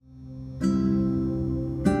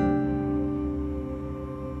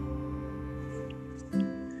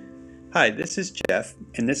Hi, this is Jeff,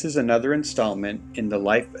 and this is another installment in the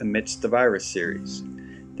Life Amidst the Virus series.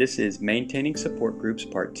 This is Maintaining Support Groups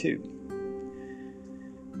Part 2.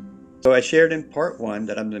 So I shared in Part 1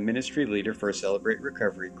 that I'm the ministry leader for a Celebrate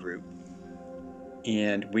Recovery group,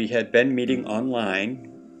 and we had been meeting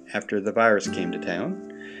online after the virus came to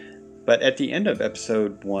town. But at the end of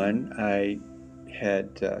Episode 1, I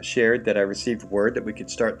had shared that I received word that we could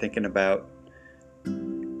start thinking about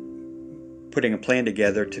putting a plan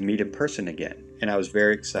together to meet in person again, and I was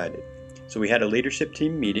very excited. So we had a leadership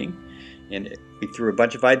team meeting, and we threw a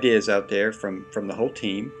bunch of ideas out there from the whole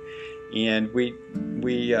team, and we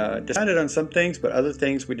decided on some things, but other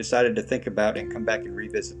things we decided to think about and come back and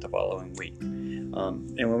revisit the following week.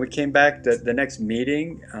 And when we came back the next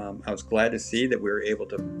meeting, I was glad to see that we were able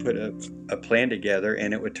to put a plan together,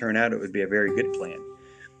 and it would turn out it would be a very good plan.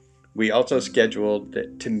 We also scheduled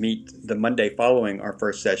to meet the Monday following our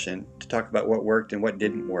first session to talk about what worked and what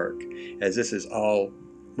didn't work, as this was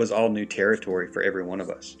all new territory for every one of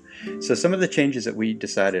us. So some of the changes that we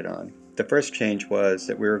decided on. The first change was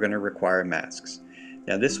that we were going to require masks.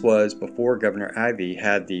 Now this was before Governor Ivey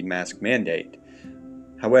had the mask mandate.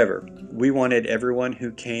 However, we wanted everyone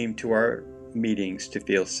who came to our meetings to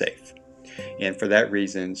feel safe. And for that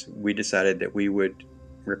reasons, we decided that we would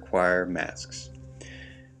require masks.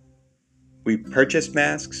 We purchased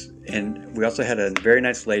masks, and we also had a very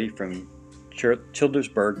nice lady from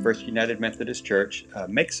Childersburg First United Methodist Church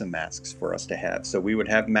make some masks for us to have. So we would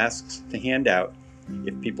have masks to hand out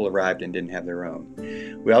if people arrived and didn't have their own.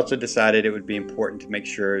 We also decided it would be important to make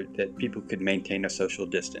sure that people could maintain a social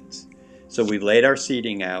distance. So we laid our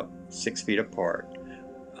seating out 6 feet apart,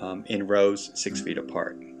 in rows 6 feet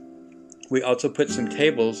apart. We also put some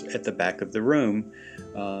tables at the back of the room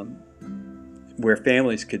where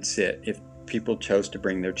families could sit if people chose to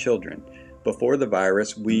bring their children. Before the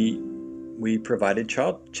virus, we provided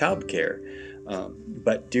child care,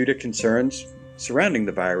 but due to concerns surrounding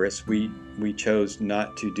the virus, we chose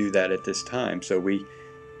not to do that at this time. So we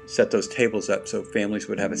set those tables up so families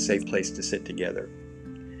would have a safe place to sit together.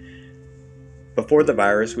 Before the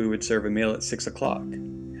virus, we would serve a meal at 6 o'clock.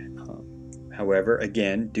 However,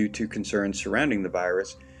 again, due to concerns surrounding the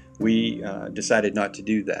virus, we decided not to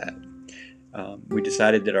do that. We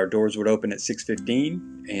decided that our doors would open at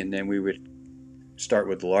 6:15, and then we would start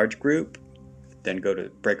with a large group, then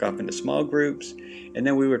break off into small groups, and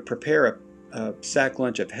then we would prepare a sack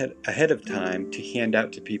lunch ahead of time to hand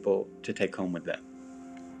out to people to take home with them.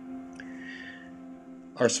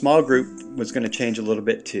 Our small group was going to change a little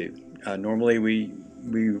bit too. Normally we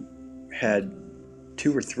had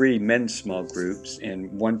 2 or 3 men's small groups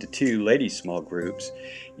and 1 to 2 ladies small groups,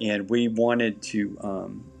 and we wanted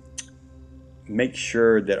to make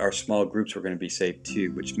sure that our small groups were going to be safe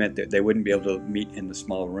too, which meant that they wouldn't be able to meet in the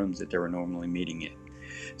small rooms that they were normally meeting in.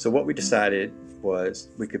 So what we decided was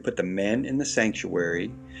we could put the men in the sanctuary.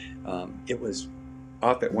 It was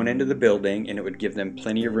off at one end of the building, and it would give them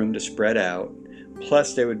plenty of room to spread out.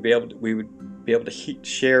 Plus, we would be able to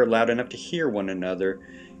share loud enough to hear one another,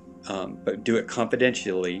 but do it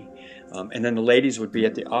confidentially. And then the ladies would be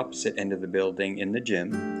at the opposite end of the building in the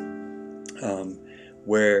gym,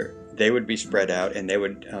 where they would be spread out, and they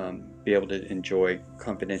would be able to enjoy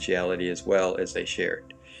confidentiality as well as they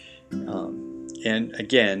shared. And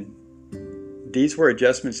again, these were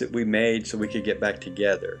adjustments that we made so we could get back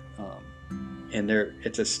together. And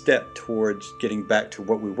it's a step towards getting back to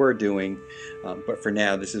what we were doing, but for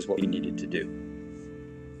now, this is what we needed to do.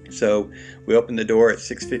 So we opened the door at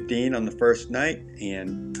 6:15 on the first night,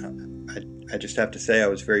 and I just have to say I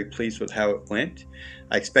was very pleased with how it went.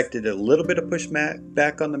 I expected a little bit of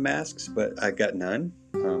pushback on the masks, but I got none.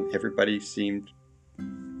 Everybody seemed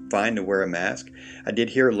fine to wear a mask. I did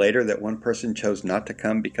hear later that one person chose not to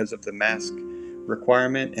come because of the mask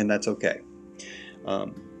requirement, and that's okay.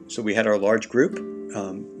 So we had our large group.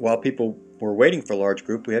 While people were waiting for a large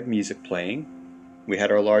group, we had music playing. We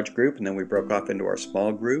had our large group, and then we broke off into our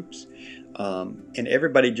small groups. And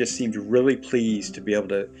everybody just seemed really pleased to be able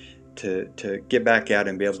to get back out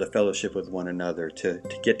and be able to fellowship with one another, to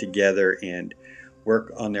get together and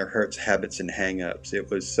work on their hurts, habits, and hang-ups. It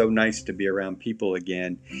was so nice to be around people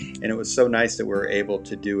again, and it was so nice that we were able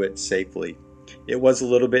to do it safely. It was a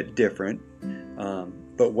little bit different,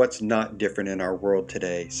 but what's not different in our world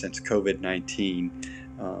today since COVID-19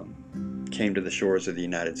 came to the shores of the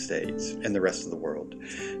United States and the rest of the world?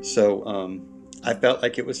 So I felt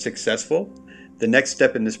like it was successful. The next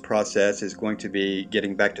step in this process is going to be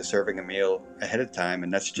getting back to serving a meal ahead of time,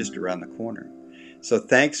 and that's just around the corner. So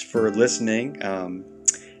thanks for listening,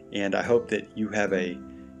 and I hope that you have a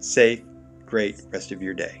safe, great rest of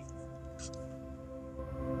your day.